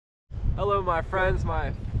Hello my friends,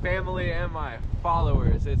 my family, and my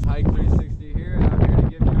followers. It's Hike 360 here, and I'm here to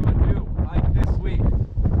give you a new hike this week.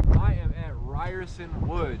 I am at Ryerson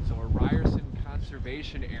Woods, or Ryerson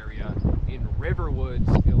Conservation Area in Riverwoods,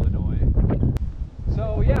 Illinois.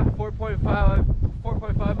 So yeah,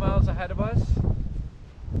 4.5 miles ahead of us.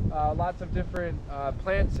 Lots of different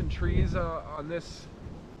plants and trees on this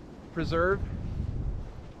preserve.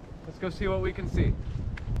 Let's go see what we can see.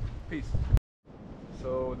 Peace.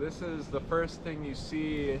 So this is the first thing you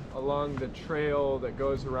see along the trail that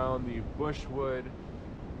goes around the Bushwood.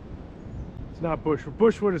 It's not Bushwood.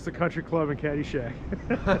 Bushwood is the country club in Caddyshack.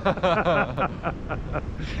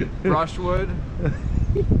 Brushwood.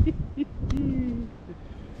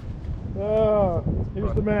 Oh,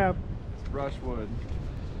 here's the map. It's Brushwood.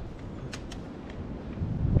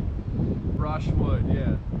 Brushwood,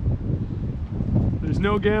 yeah. There's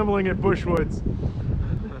no gambling at Bushwoods.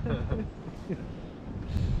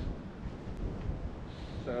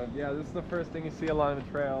 So yeah, this is the first thing you see along the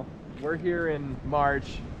trail. We're here in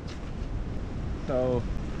March, so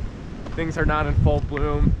things are not in full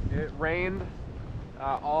bloom. It rained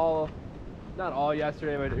not all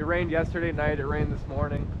yesterday, but it rained yesterday night, it rained this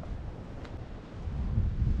morning.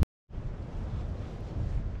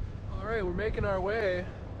 Alright, we're making our way,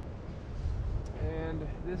 and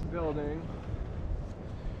this building...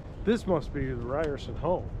 This must be the Ryerson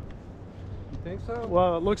home. You think so?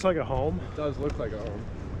 Well, it looks like a home. It does look like a home.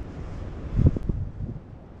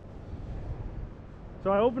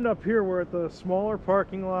 So I opened up here. We're at the smaller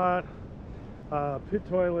parking lot, pit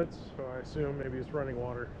toilets, so I assume maybe it's running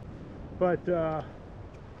water. But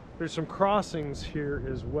there's some crossings here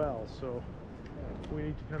as well, so we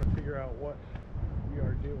need to kind of figure out what we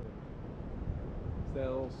are doing. Is that a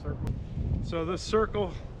little circle? So this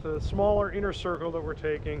circle, the smaller inner circle that we're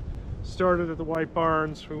taking, started at the White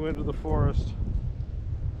Barns. We went to the forest,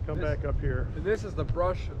 back up here. And this is the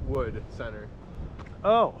Brushwood Center.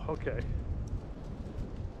 Oh, okay.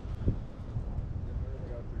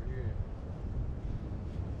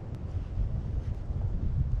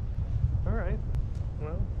 All right.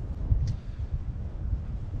 Well.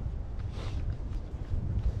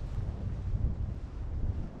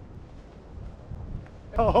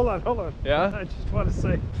 Oh, hold on. Yeah? I just want to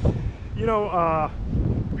say, you know,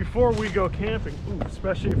 before we go camping,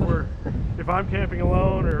 especially if I'm camping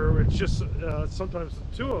alone, or it's just sometimes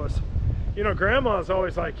the two of us, you know, Grandma's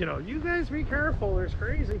always like, you know, you guys be careful, there's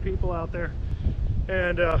crazy people out there.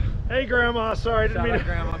 And hey Grandma, sorry,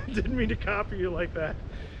 didn't mean to copy you like that.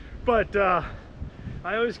 But I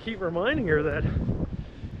always keep reminding her that,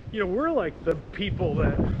 you know, we're like the people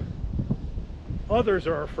that others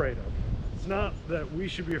are afraid of. It's not that we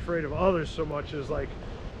should be afraid of others so much as, like,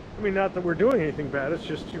 I mean, not that we're doing anything bad, it's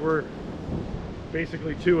just we're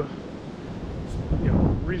basically two, you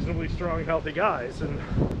know, reasonably strong, healthy guys, and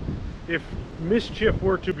if mischief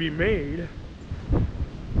were to be made,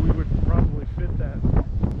 we would probably fit that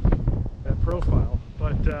profile.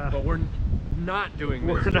 But we're not doing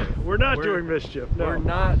mischief. We're not doing mischief. No. We're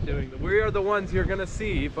not doing. We are the ones you're gonna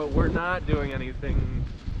see, but we're not doing anything.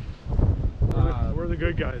 We're the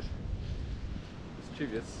good guys.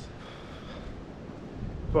 Mischievous.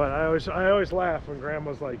 But I always laugh when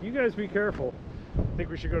Grandma's like, "You guys be careful." Think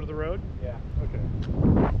we should go to the road? Yeah. Okay.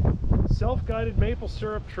 Self-guided maple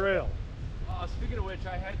syrup trail. Speaking of which,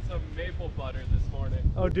 I had some maple butter this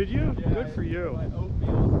morning. Oh, did you? Yeah, Good for you. My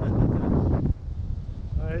oatmeal.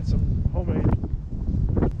 I had some homemade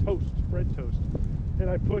bread toast, and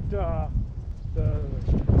I put the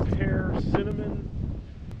pear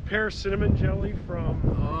cinnamon jelly from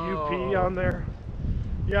UP on there.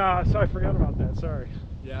 Yeah, so I forgot about that. Sorry.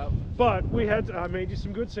 Yeah. But I made you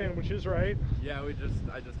some good sandwiches, right? Yeah, I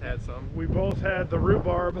just had some. We both had the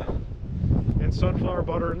rhubarb and sunflower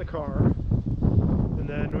butter in the car. And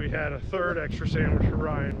then we had a third extra sandwich for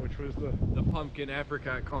Ryan, which was the pumpkin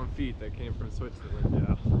apricot confit that came from Switzerland.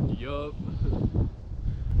 Yeah. Yup.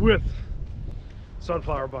 With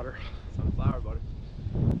sunflower butter. Sunflower butter.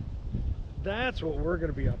 That's what we're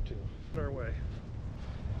going to be up to on our way.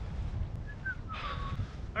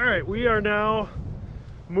 All right, we are now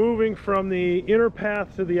moving from the inner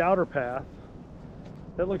path to the outer path.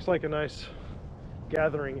 That looks like a nice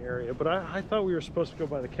gathering area, but I thought we were supposed to go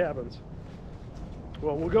by the cabins.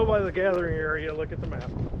 Well, we'll go by the gathering area, look at the map.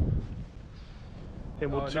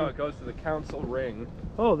 And we'll no, it goes to the council ring.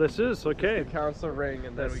 Oh, this is, okay. It's the council ring,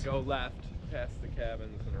 and then we go left past the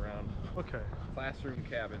cabins and around. Okay. Classroom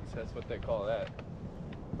cabins, that's what they call that.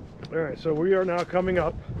 All right, so we are now coming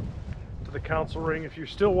up to the council ring. If you're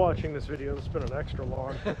still watching this video, this has been an extra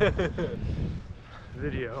long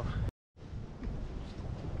video.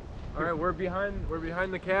 All right, we're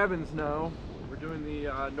behind the cabins now. We're doing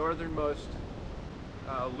the northernmost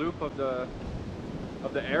loop of the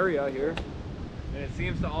area here, and it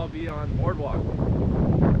seems to all be on boardwalk.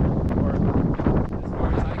 Or as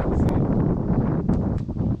far as I can see,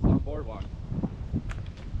 it's on boardwalk.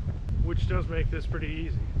 Which does make this pretty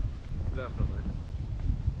easy. Definitely.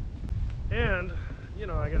 And, you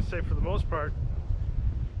know, I gotta say, for the most part,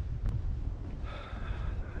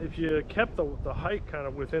 if you kept the hike kind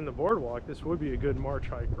of within the boardwalk, this would be a good March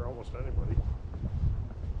hike for almost anybody.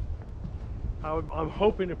 I'm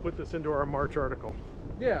hoping to put this into our March article.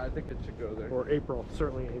 Yeah, I think it should go there. Or April,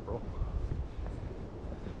 certainly April.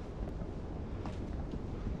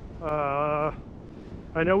 I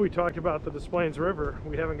know we talked about the Des Plaines River.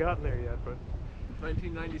 We haven't gotten there yet, but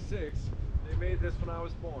 1996. They made this when I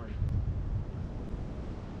was born.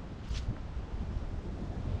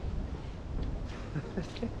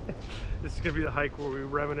 this is gonna be the hike where we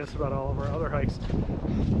reminisce about all of our other hikes.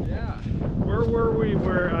 Yeah. Where were we?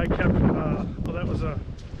 Where I kept? Well, that was a.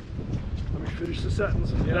 Let me finish the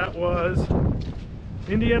sentence. Yeah. That was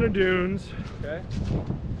Indiana Dunes. Okay.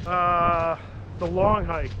 The long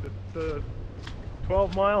hike, the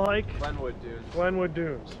 12-mile hike. Glenwood Dunes. Glenwood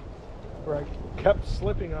Dunes, where I kept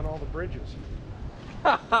slipping on all the bridges.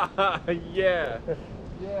 Yeah. Yeah,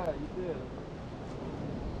 you did.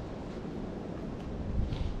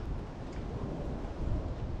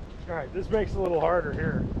 All right, this makes it a little harder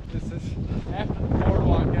here. This is after the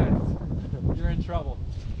boardwalk ends. You're in trouble.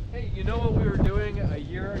 Hey, you know what we were doing a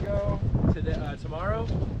year ago today, tomorrow?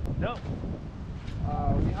 No.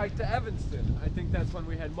 We hiked to Evanston. I think that's when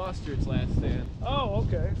we had Mustard's last stand. Oh,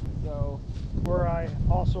 okay. So, Where I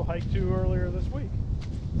also hiked to earlier this week.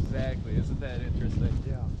 exactly. Isn't that interesting?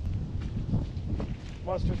 Yeah.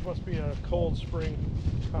 Mustard's must be a Cold Spring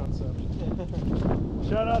concept.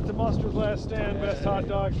 Shout out to Mustard's Last Stand, best hot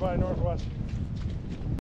dogs by Northwest.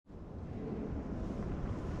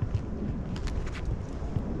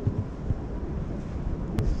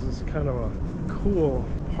 This is kind of a cool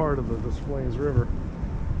part of the Des Plaines River.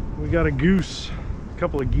 We got a goose, a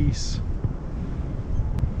couple of geese.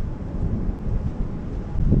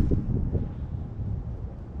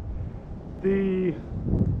 The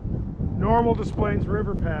normal Des Plaines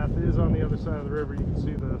River path is on the other side of the river. You can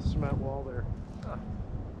see the cement wall there. Ah.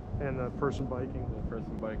 And the person biking. The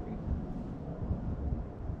person biking.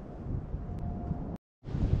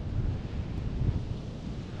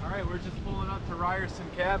 Alright, we're just pulling up to Ryerson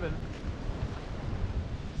Cabin.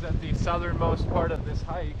 It's at the southernmost part of this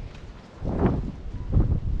hike.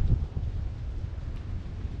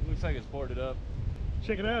 Looks like it's boarded up.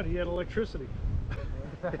 Check it out, he had electricity.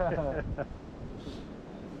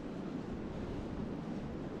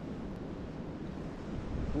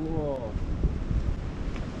 Cool.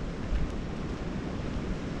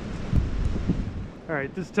 All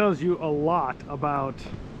right, this tells you a lot about,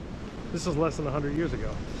 this is less than 100 years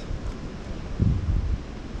ago.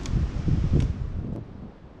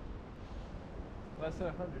 Less than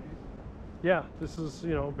 100. Yeah, this is,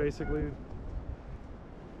 you know, basically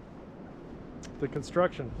the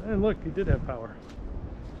construction. And look, he did have power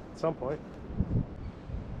at some point.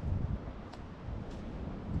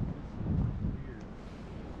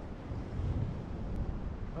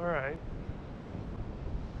 All right.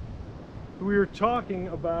 We were talking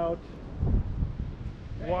about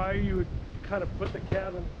why you would kind of put the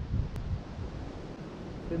cabin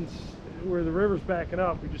in where the river's backing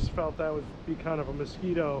up. We just felt that would be kind of a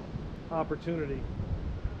mosquito opportunity.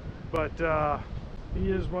 But he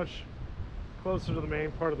is much closer to the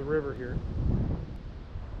main part of the river here.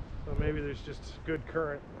 So maybe there's just good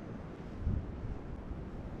current.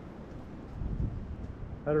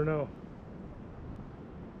 I don't know.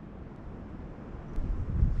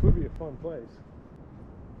 Would be a fun place.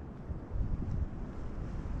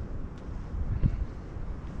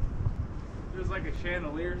 There's like a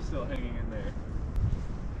chandelier still hanging in there.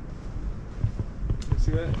 You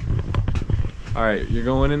see that? All right, you're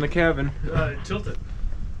going in the cabin. Tilt it.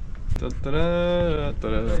 Da, da, da, da,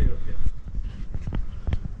 da. There you go.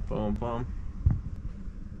 Boom, boom.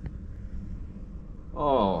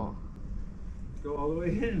 Oh. Go all the way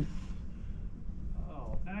in.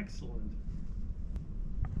 Oh, excellent.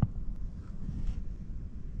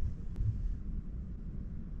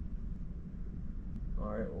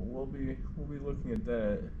 All right, well, we'll be looking at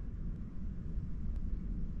that.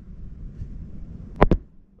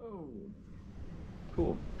 Oh.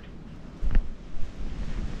 Cool.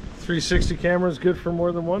 360 camera is good for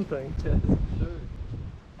more than one thing. Yes, sure.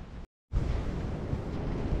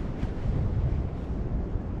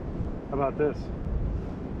 How about this?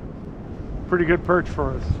 Pretty good perch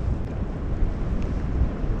for us.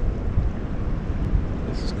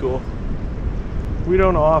 This is cool. We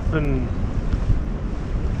don't often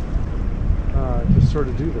just sort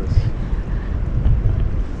of do this.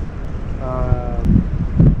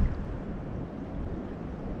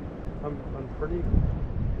 I'm pretty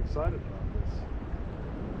excited about this.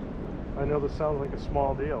 I know this sounds like a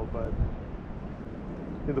small deal, but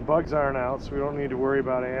the bugs aren't out, so we don't need to worry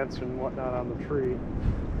about ants and whatnot on the tree.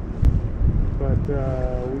 But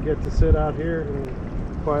we get to sit out here and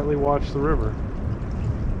quietly watch the river.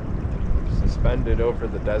 Suspended over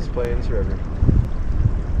the Des Plaines River.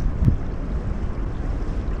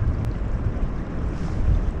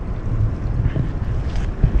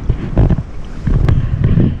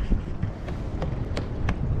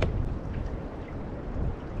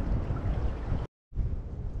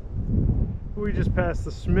 We just passed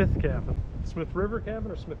the Smith cabin. Smith River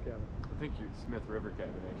cabin or Smith cabin? I think you're Smith River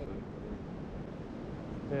cabin, actually.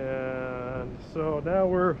 And so now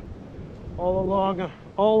we're all alone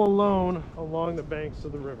along the banks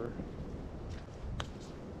of the river.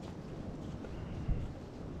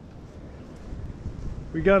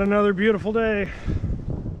 We got another beautiful day.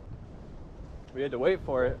 We had to wait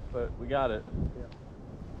for it, but we got it. Yeah.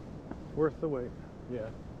 Worth the wait. Yeah.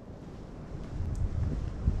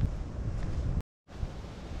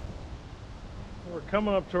 We're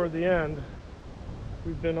coming up toward the end.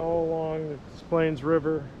 We've been all along the Des Plaines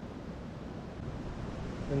River,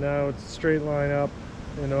 and now it's a straight line up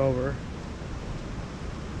and over.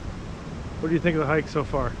 What do you think of the hike so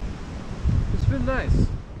far? It's been nice.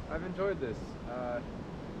 I've enjoyed this. I don't know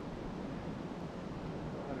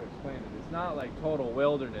how to explain it. It's not like total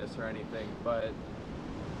wilderness or anything, but it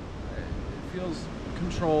feels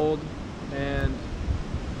controlled, and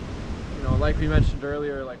you know, like we mentioned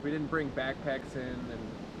earlier, like we didn't bring backpacks in and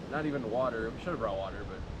not even water. We should have brought water,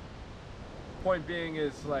 but point being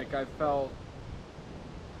is, like, I felt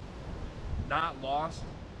not lost.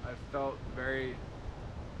 I felt very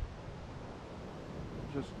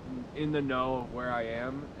just in the know of where I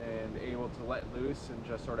am and able to let loose and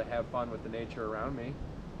just sort of have fun with the nature around me.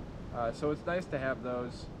 So it's nice to have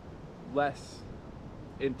those less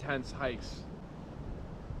intense hikes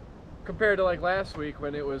compared to like last week,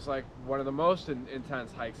 when it was like one of the most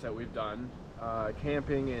intense hikes that we've done,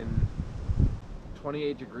 camping in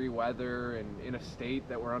 28-degree weather and in a state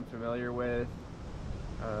that we're unfamiliar with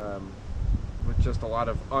just a lot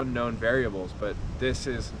of unknown variables. But this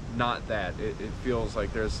is not that. It feels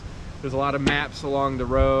like there's a lot of maps along the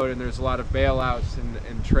road, and there's a lot of bailouts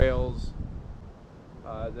and trails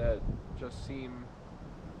that just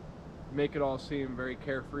make it all seem very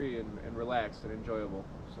carefree and relaxed and enjoyable.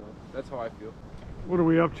 So that's how I feel. What are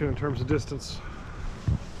we up to in terms of distance?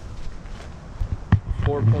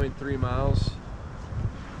 4.3 miles.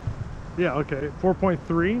 Yeah, okay. 4.3?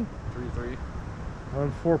 3.3.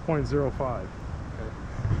 I'm 4.05.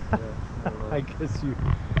 Okay. Yeah, I guess you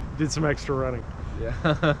did some extra running. Yeah,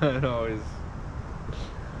 it always.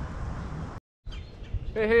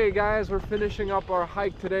 Hey guys, we're finishing up our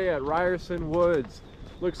hike today at Ryerson Woods.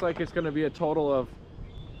 Looks like it's going to be a total of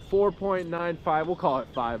 4.95, we'll call it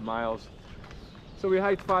 5 miles. So we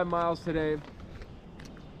hiked 5 miles today,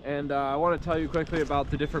 and I want to tell you quickly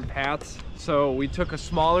about the different paths. So we took a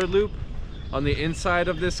smaller loop on the inside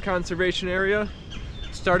of this conservation area,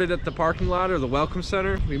 started at the parking lot or the welcome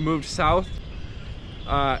center. We moved south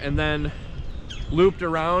and then looped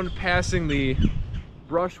around, passing the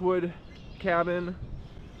brushwood cabin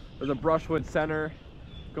or the brushwood center,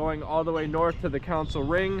 going all the way north to the council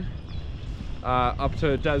ring, up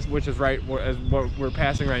to Des, which is right as what we're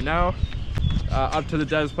passing right now, up to the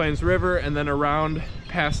Des Plaines River, and then around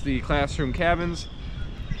past the classroom cabins,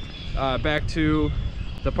 back to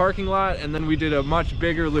the parking lot. And then we did a much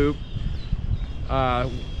bigger loop,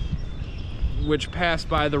 which passed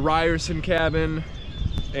by the Ryerson cabin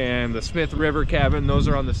and the Smith River cabin. Those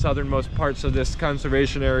are on the southernmost parts of this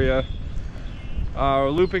conservation area.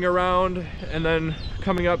 Looping around and then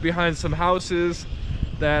coming up behind some houses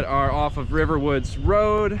that are off of Riverwoods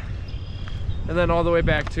Road, and then all the way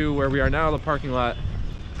back to where we are now, the parking lot.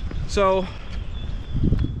 So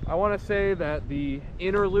I want to say that the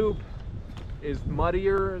inner loop is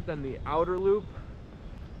muddier than the outer loop,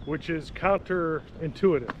 which is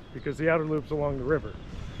counterintuitive because the outer loop's along the river.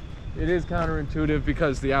 It is counterintuitive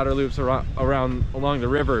because the outer loop's along the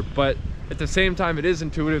river, but at the same time it is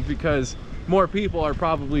intuitive because more people are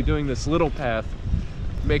probably doing this little path,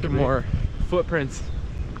 making more footprints.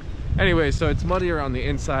 Anyway, so it's muddier on the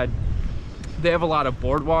inside. They have a lot of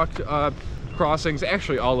boardwalk crossings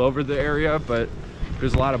actually all over the area, but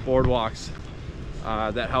there's a lot of boardwalks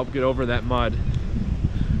that help get over that mud.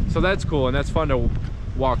 So that's cool, and that's fun to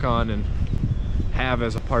walk on and have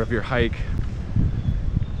as a part of your hike.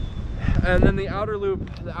 And then the outer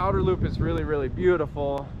loop is really, really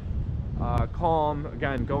beautiful, calm.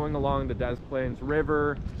 Again, going along the Des Plaines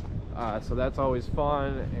River, so that's always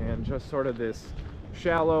fun, and just sort of this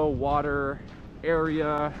shallow water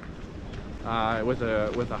area with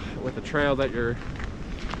a trail that you're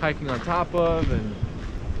hiking on top of. And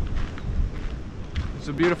it's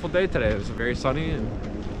a beautiful day today. It was very sunny, and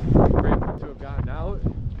I'm grateful to have gotten out.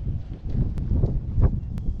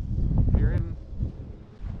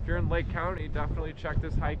 If you're in Lake County, definitely check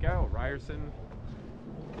this hike out, Ryerson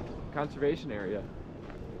Conservation Area.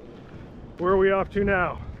 Where are we off to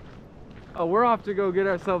now? Oh, we're off to go get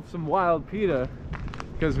ourselves some wild pita,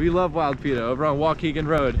 because we love wild pita, over on Waukegan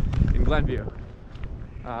Road in Glenview.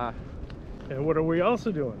 And what are we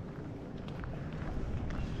also doing?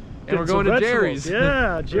 And we're going to Jerry's.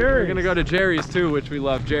 Yeah, Jerry's. We're gonna go to Jerry's too, which we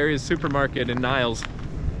love. Jerry's Supermarket in Niles.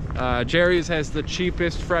 Jerry's has the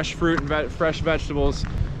cheapest fresh fruit and fresh vegetables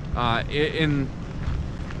in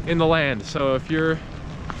the land. So if you're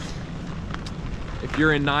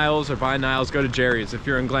in Niles or by Niles, go to Jerry's. If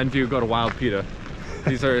you're in Glenview, go to Wild Pita.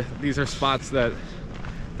 These are spots that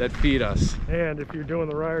feed us. And if you're doing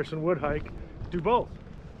the Ryerson Wood hike, do both.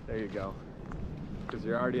 There you go. Because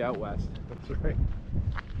you're already out west. That's right.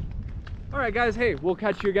 All right, guys. Hey, we'll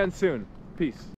catch you again soon. Peace.